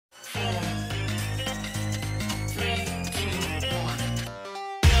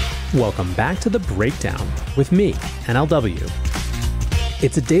Welcome back to The Breakdown with me, NLW.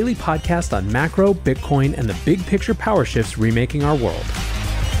 It's a daily podcast on macro, Bitcoin, and the big picture power shifts remaking our world.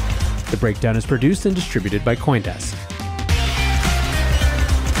 The Breakdown is produced and distributed by CoinDesk.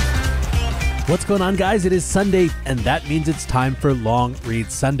 What's going on, guys? It is Sunday, and that means it's time for Long Read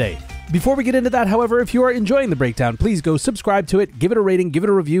Sunday. Before we get into that, however, if you are enjoying The Breakdown, please go subscribe to it, give it a rating, give it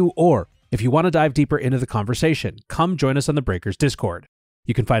a review, or if you want to dive deeper into the conversation, come join us on the Breakers Discord.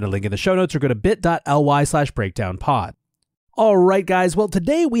 You can find a link in the show notes or go to bit.ly/breakdownpod. All right, guys. Well,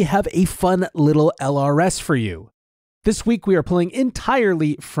 today we have a fun little LRS for you. This week we are pulling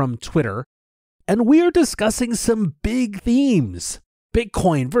entirely from Twitter, and we are discussing some big themes.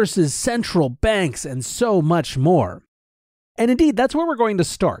 Bitcoin versus central banks and so much more. And indeed, that's where we're going to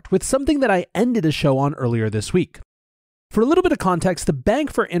start, with something that I ended a show on earlier this week. For a little bit of context, the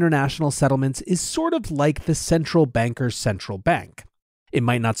Bank for International Settlements is sort of like the central banker's central bank. It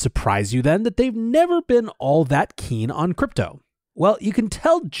might not surprise you then that they've never been all that keen on crypto. Well, you can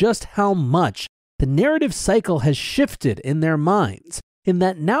tell just how much the narrative cycle has shifted in their minds, in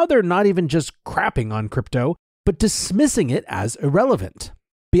that now they're not even just crapping on crypto, but dismissing it as irrelevant.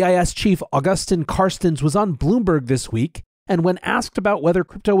 BIS chief Agustin Carstens was on Bloomberg this week, and when asked about whether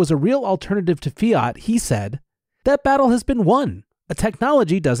crypto was a real alternative to fiat, he said, "That battle has been won. A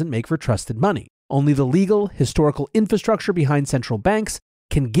technology doesn't make for trusted money. Only the legal, historical infrastructure behind central banks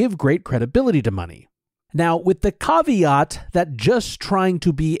can give great credibility to money." Now, with the caveat that just trying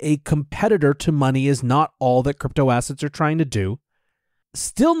to be a competitor to money is not all that crypto assets are trying to do,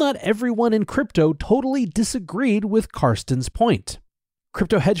 still not everyone in crypto totally disagreed with Carstens' point.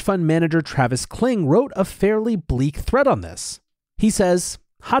 Crypto hedge fund manager Travis Kling wrote a fairly bleak thread on this. He says,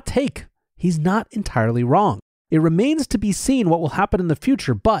 hot take, he's not entirely wrong. It remains to be seen what will happen in the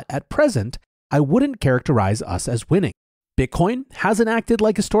future, but at present, I wouldn't characterize us as winning. Bitcoin hasn't acted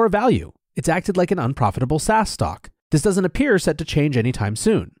like a store of value. It's acted like an unprofitable SaaS stock. This doesn't appear set to change anytime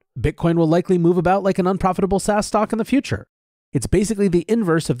soon. Bitcoin will likely move about like an unprofitable SaaS stock in the future. It's basically the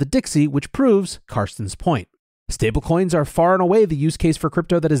inverse of the Dixie, which proves Carstens' point. Stablecoins are far and away the use case for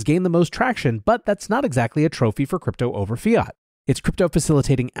crypto that has gained the most traction, but that's not exactly a trophy for crypto over fiat. It's crypto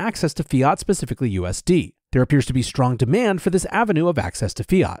facilitating access to fiat, specifically USD. There appears to be strong demand for this avenue of access to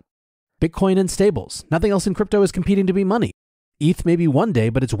fiat. Bitcoin and stables. Nothing else in crypto is competing to be money. ETH may be one day,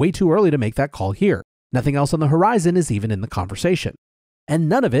 but it's way too early to make that call here. Nothing else on the horizon is even in the conversation. And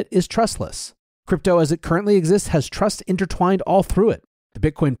none of it is trustless. Crypto as it currently exists has trust intertwined all through it. The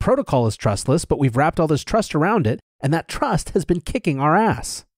Bitcoin protocol is trustless, but we've wrapped all this trust around it, and that trust has been kicking our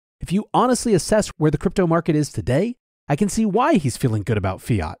ass. If you honestly assess where the crypto market is today, I can see why he's feeling good about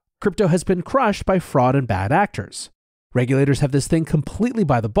fiat. Crypto has been crushed by fraud and bad actors. Regulators have this thing completely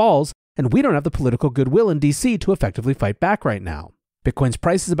by the balls, and we don't have the political goodwill in DC to effectively fight back right now. Bitcoin's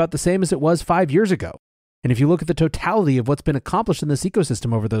price is about the same as it was 5 years ago. And if you look at the totality of what's been accomplished in this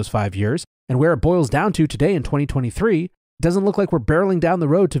ecosystem over those 5 years, and where it boils down to today in 2023, it doesn't look like we're barreling down the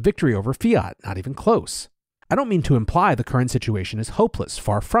road to victory over fiat, not even close. I don't mean to imply the current situation is hopeless,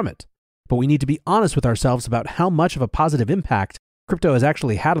 far from it. But we need to be honest with ourselves about how much of a positive impact crypto has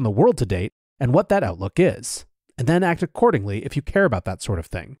actually had on the world to date, and what that outlook is. And then act accordingly if you care about that sort of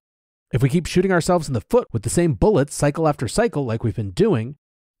thing. If we keep shooting ourselves in the foot with the same bullets cycle after cycle like we've been doing,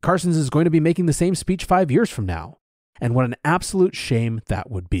 Carstens is going to be making the same speech 5 years from now. And what an absolute shame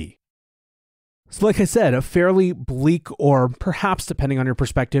that would be. So like I said, a fairly bleak, or perhaps depending on your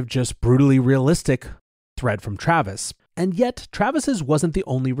perspective, just brutally realistic thread from Travis. And yet, Travis's wasn't the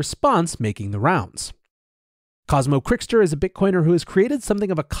only response making the rounds. Cosmo Crixter is a Bitcoiner who has created something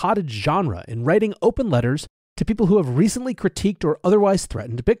of a cottage genre in writing open letters to people who have recently critiqued or otherwise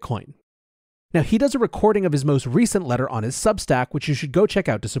threatened Bitcoin. Now, he does a recording of his most recent letter on his Substack, which you should go check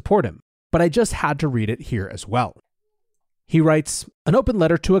out to support him, but I just had to read it here as well. He writes, an open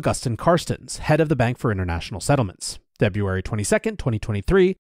letter to Agustin Carstens, head of the Bank for International Settlements, February 22nd,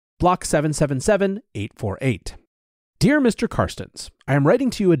 2023, block 777848. Dear Mr. Carstens, I am writing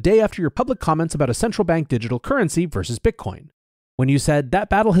to you a day after your public comments about a central bank digital currency versus Bitcoin. When you said, that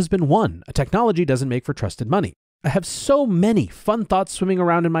battle has been won, a technology doesn't make for trusted money. I have so many fun thoughts swimming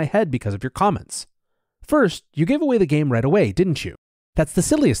around in my head because of your comments. First, you gave away the game right away, didn't you? That's the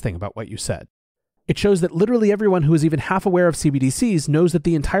silliest thing about what you said. It shows that literally everyone who is even half aware of CBDCs knows that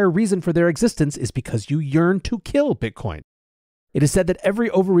the entire reason for their existence is because you yearn to kill Bitcoin. It is said that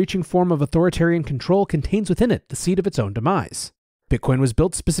every overreaching form of authoritarian control contains within it the seed of its own demise. Bitcoin was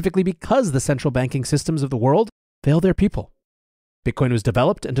built specifically because the central banking systems of the world fail their people. Bitcoin was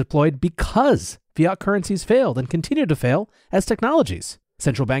developed and deployed because fiat currencies failed and continue to fail as technologies.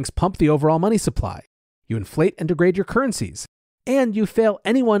 Central banks pump the overall money supply. You inflate and degrade your currencies. and you fail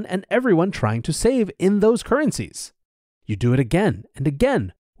anyone and everyone trying to save in those currencies. You do it again and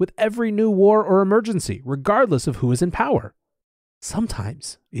again with every new war or emergency, regardless of who is in power.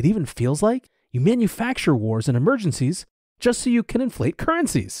 Sometimes it even feels like you manufacture wars and emergencies just so you can inflate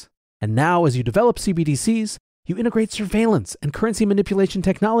currencies. And now, as you develop CBDCs, you integrate surveillance and currency manipulation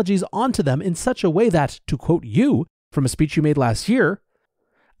technologies onto them in such a way that, to quote you from a speech you made last year,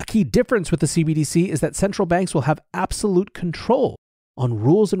 a key difference with the CBDC is that central banks will have absolute control on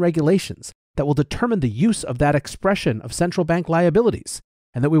rules and regulations that will determine the use of that expression of central bank liabilities,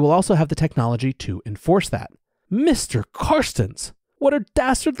 and that we will also have the technology to enforce that. Mr. Carstens, what a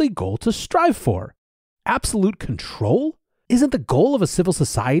dastardly goal to strive for! Absolute control? Isn't the goal of a civil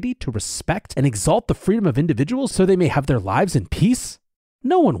society to respect and exalt the freedom of individuals so they may have their lives in peace?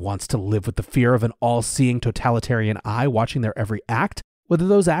 No one wants to live with the fear of an all-seeing totalitarian eye watching their every act, whether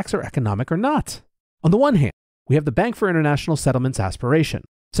those acts are economic or not. On the one hand, we have the Bank for International Settlements aspiration,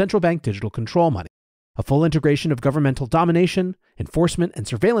 central bank digital control money, a full integration of governmental domination, enforcement, and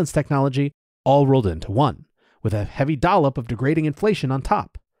surveillance technology all rolled into one, with a heavy dollop of degrading inflation on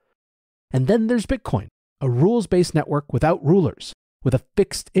top. And then there's Bitcoin, a rules-based network without rulers, with a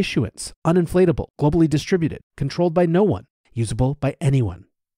fixed issuance, uninflatable, globally distributed, controlled by no one, usable by anyone.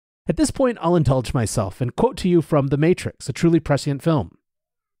 At this point, I'll indulge myself and quote to you from The Matrix, a truly prescient film.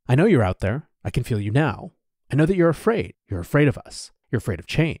 I know you're out there. I can feel you now. I know that you're afraid. You're afraid of us. You're afraid of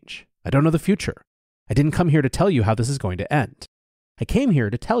change. I don't know the future. I didn't come here to tell you how this is going to end. I came here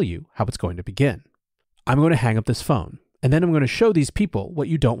to tell you how it's going to begin. I'm going to hang up this phone, and then I'm going to show these people what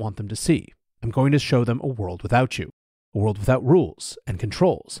you don't want them to see. I'm going to show them a world without you, a world without rules and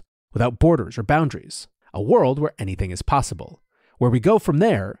controls, without borders or boundaries, a world where anything is possible. Where we go from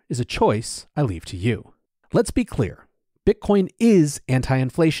there is a choice I leave to you. Let's be clear. Bitcoin is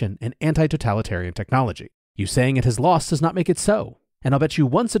anti-inflation and anti-totalitarian technology. You saying it has lost does not make it so. And I'll bet you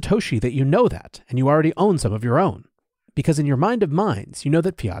one Satoshi that you know that, and you already own some of your own. Because in your mind of minds, you know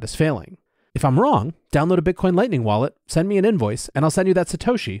that fiat is failing. If I'm wrong, download a Bitcoin Lightning wallet, send me an invoice, and I'll send you that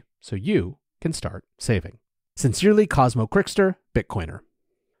Satoshi so you can start saving. Sincerely, Cosmo Crixter, Bitcoiner.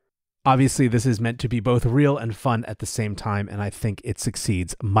 Obviously, this is meant to be both real and fun at the same time, and I think it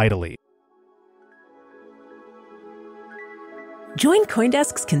succeeds mightily. Join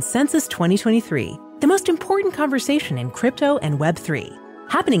CoinDesk's Consensus 2023, the most important conversation in crypto and Web3,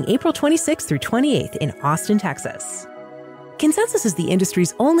 happening April 26th through 28th in Austin, Texas. Consensus is the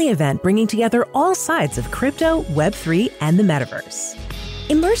industry's only event bringing together all sides of crypto, Web3, and the metaverse.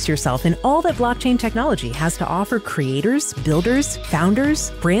 Immerse yourself in all that blockchain technology has to offer creators, builders,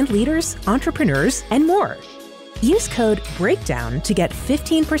 founders, brand leaders, entrepreneurs, and more. Use code BREAKDOWN to get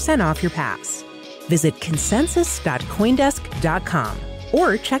 15% off your pass. Visit consensus.coindesk.com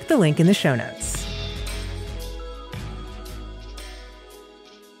or check the link in the show notes.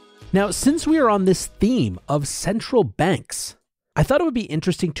 Now, since we are on this theme of central banks, I thought it would be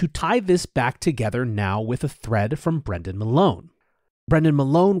interesting to tie this back together now with a thread from Brendan Malone. Brendan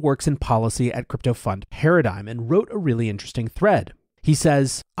Malone works in policy at crypto fund Paradigm and wrote a really interesting thread. He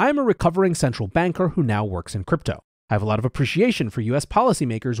says, I am a recovering central banker who now works in crypto. I have a lot of appreciation for US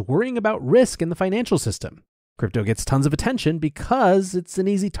policymakers worrying about risk in the financial system. Crypto gets tons of attention because it's an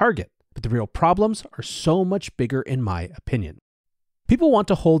easy target, but the real problems are so much bigger in my opinion. People want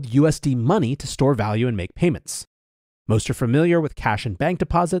to hold USD money to store value and make payments. Most are familiar with cash and bank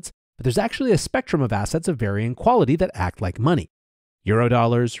deposits, but there's actually a spectrum of assets of varying quality that act like money.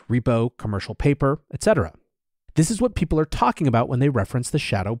 Eurodollars, repo, commercial paper, etc. This is what people are talking about when they reference the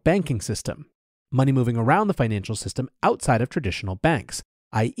shadow banking system. Money moving around the financial system outside of traditional banks,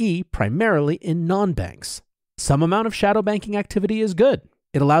 i.e. primarily in non-banks. Some amount of shadow banking activity is good.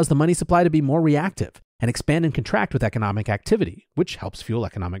 It allows the money supply to be more reactive and expand and contract with economic activity, which helps fuel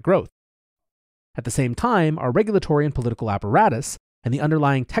economic growth. At the same time, our regulatory and political apparatus and the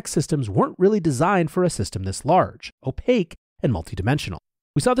underlying tech systems weren't really designed for a system this large, opaque, and multidimensional.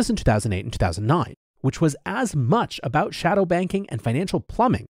 We saw this in 2008 and 2009, which was as much about shadow banking and financial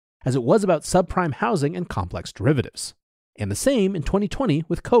plumbing as it was about subprime housing and complex derivatives. And the same in 2020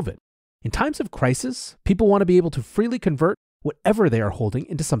 with COVID. In times of crisis, people want to be able to freely convert whatever they are holding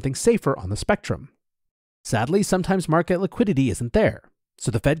into something safer on the spectrum. Sadly, sometimes market liquidity isn't there,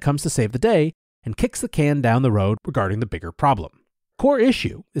 so the Fed comes to save the day and kicks the can down the road regarding the bigger problem. Core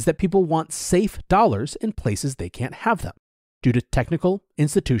issue is that people want safe dollars in places they can't have them, due to technical,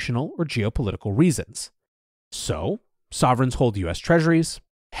 institutional, or geopolitical reasons. So, sovereigns hold US treasuries,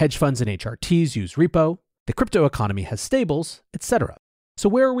 hedge funds and HRTs use repo, the crypto economy has stables, etc. So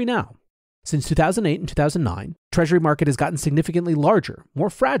where are we now? Since 2008 and 2009, Treasury market has gotten significantly larger, more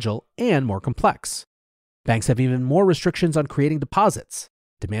fragile, and more complex. Banks have even more restrictions on creating deposits.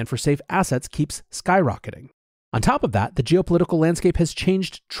 Demand for safe assets keeps skyrocketing. On top of that, the geopolitical landscape has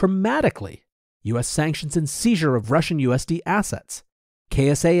changed dramatically. U.S. sanctions and seizure of Russian USD assets,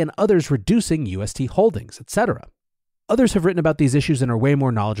 KSA and others reducing USD holdings, etc. Others have written about these issues and are way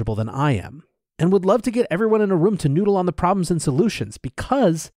more knowledgeable than I am, and would love to get everyone in a room to noodle on the problems and solutions,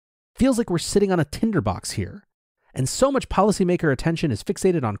 because it feels like we're sitting on a tinderbox here, and so much policymaker attention is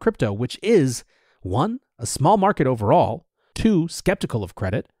fixated on crypto, which is 1, a small market overall, 2, skeptical of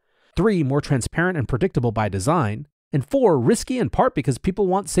credit, 3, more transparent and predictable by design, and 4, risky in part because people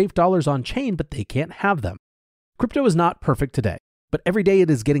want safe dollars on chain, but they can't have them. Crypto is not perfect today, but every day it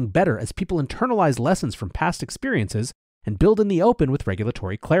is getting better as people internalize lessons from past experiences and build in the open with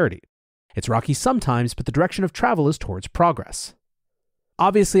regulatory clarity. It's rocky sometimes, but the direction of travel is towards progress.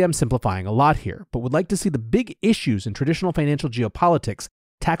 Obviously, I'm simplifying a lot here, but would like to see the big issues in traditional financial geopolitics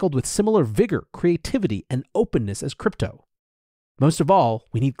tackled with similar vigor, creativity, and openness as crypto. Most of all,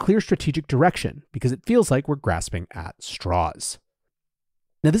 we need clear strategic direction because it feels like we're grasping at straws.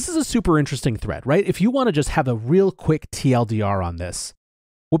 Now, this is a super interesting thread, right? If you want to just have a real quick TLDR on this,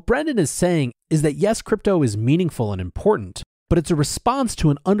 what Brendan is saying is that yes, crypto is meaningful and important, but it's a response to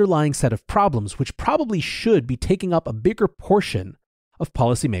an underlying set of problems which probably should be taking up a bigger portion of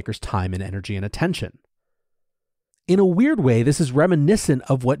policymakers' time and energy and attention. In a weird way, this is reminiscent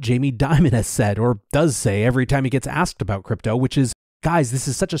of what Jamie Dimon has said, or does say every time he gets asked about crypto, which is, guys, this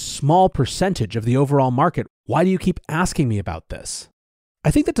is such a small percentage of the overall market. Why do you keep asking me about this?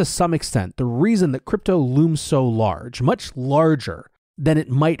 I think that to some extent, the reason that crypto looms so large, much larger than it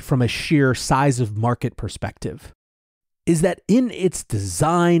might from a sheer size of market perspective, is that in its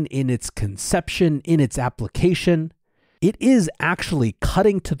design, in its conception, in its application, it is actually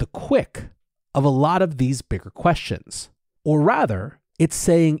cutting to the quick of a lot of these bigger questions. Or rather, it's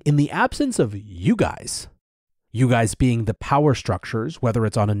saying in the absence of you guys being the power structures, whether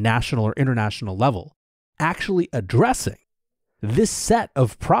it's on a national or international level, actually addressing this set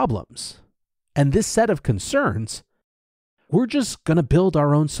of problems and this set of concerns, we're just going to build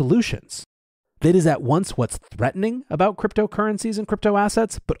our own solutions. That is at once what's threatening about cryptocurrencies and crypto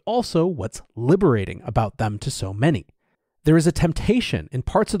assets, but also what's liberating about them to so many. There is a temptation in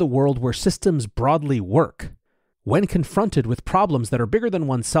parts of the world where systems broadly work, when confronted with problems that are bigger than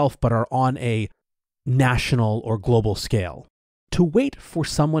oneself but are on a national or global scale, to wait for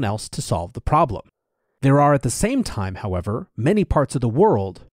someone else to solve the problem. There are at the same time, however, many parts of the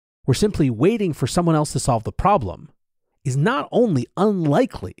world where simply waiting for someone else to solve the problem is not only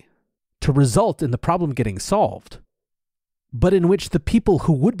unlikely to result in the problem getting solved, but in which the people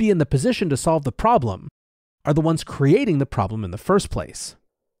who would be in the position to solve the problem are the ones creating the problem in the first place.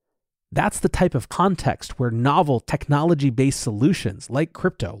 That's the type of context where novel technology-based solutions like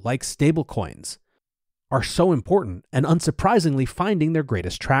crypto, like stablecoins, are so important and unsurprisingly finding their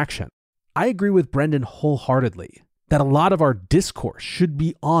greatest traction. I agree with Brendan wholeheartedly that a lot of our discourse should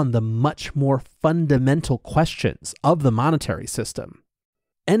be on the much more fundamental questions of the monetary system.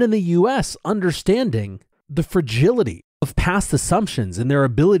 And in the US, understanding the fragility of past assumptions and their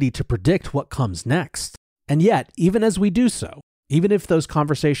ability to predict what comes next. And yet, even as we do so, even if those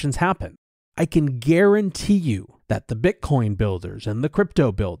conversations happen, I can guarantee you that the Bitcoin builders and the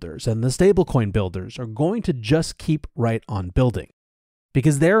crypto builders and the stablecoin builders are going to just keep right on building,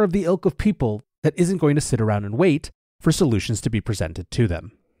 because they're of the ilk of people that isn't going to sit around and wait for solutions to be presented to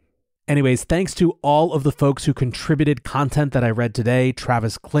them. Anyways, thanks to all of the folks who contributed content that I read today,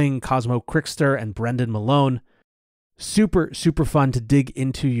 Travis Kling, Cosmo, Crixter, and Brendan Malone. Super, super fun to dig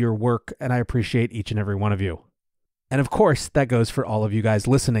into your work, and I appreciate each and every one of you. And of course, that goes for all of you guys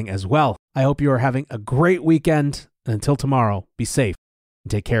listening as well. I hope you are having a great weekend, and until tomorrow, be safe and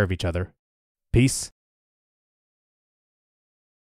take care of each other. Peace